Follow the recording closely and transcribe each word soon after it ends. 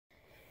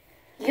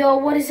Yo,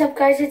 what is up,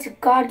 guys? It's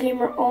God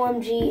Gamer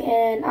OMG,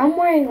 and I'm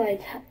wearing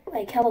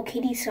like Hello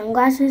Kitty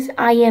sunglasses.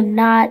 I am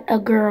not a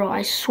girl,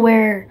 I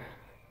swear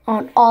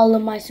on all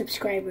of my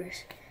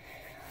subscribers.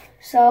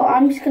 So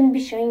I'm just gonna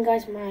be showing you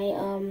guys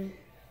my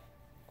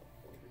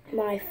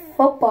my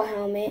football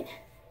helmet.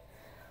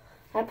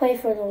 I play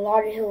for the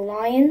Lauderhill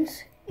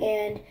Lions,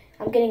 and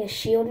I'm getting a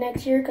shield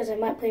next year because I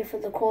might play for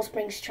the Coral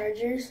Springs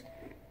Chargers.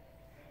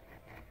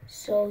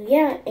 So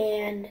yeah,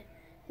 and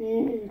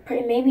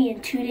maybe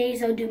in 2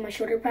 days I'll do my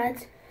shoulder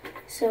pads.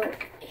 So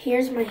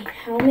here's my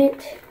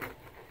helmet.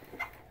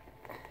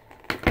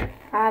 I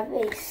have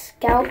a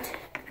Scout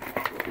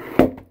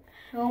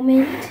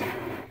helmet,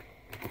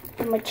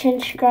 and my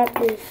chin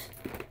strap is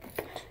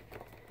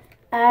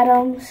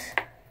Adams.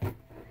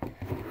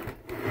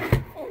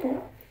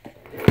 And,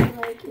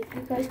 like, if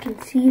you guys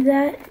can see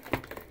that,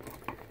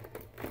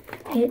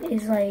 it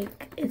is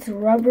like, it's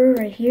rubber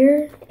right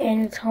here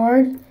and it's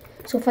hard.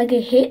 So if I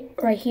get hit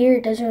right here,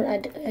 it doesn't.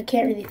 I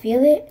can't really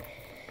feel it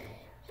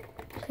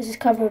because it's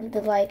covered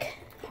with like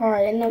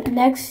hard. And then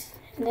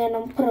then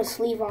I'll put a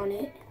sleeve on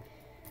it.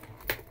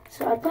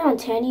 So I put on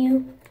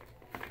Tenu.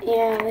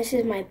 Yeah, this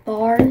is my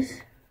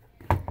bars.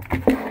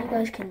 You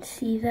guys can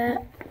see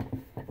that.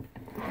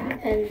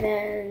 And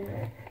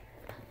then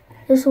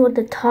this is what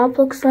the top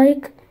looks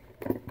like.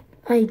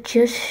 I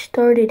just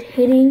started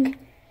hitting,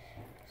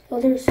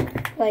 so there's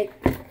like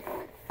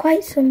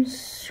quite some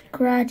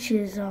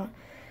scratches on.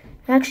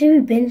 Actually,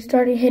 we've been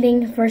started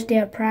hitting the first day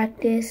of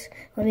practice.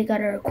 When we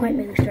got our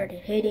equipment, we started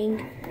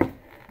hitting.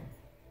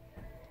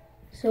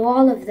 So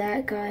all of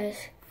that,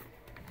 guys.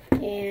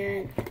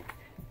 And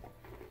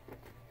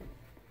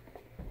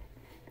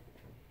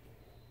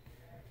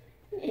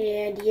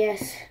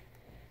yes.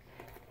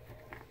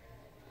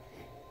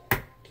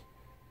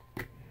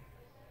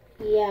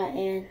 Yeah,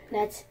 and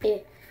that's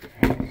it.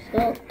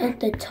 So at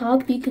the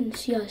top, you can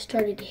see I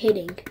started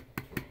hitting.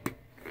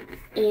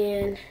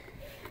 And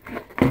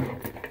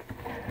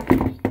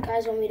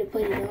guys want me to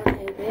put it on,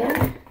 I will.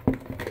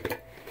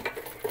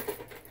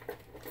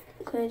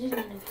 Okay, I just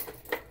need to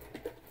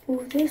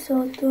move this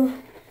out the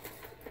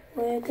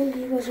way. I think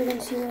you guys are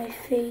gonna see my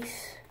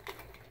face.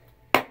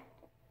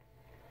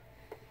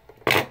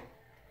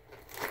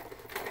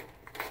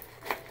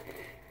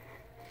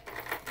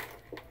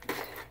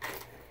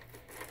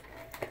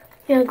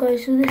 Yeah,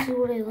 guys, so this is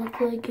what I look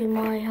like in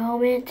my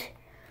helmet.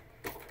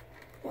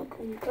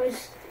 Welcome,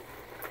 guys.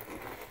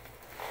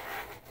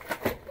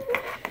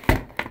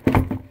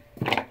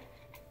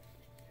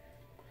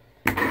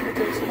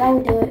 So that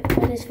will do it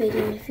for this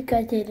video. If you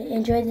guys did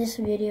enjoy this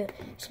video,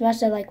 smash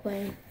that like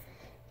button.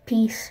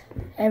 Peace.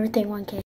 Everything 1K.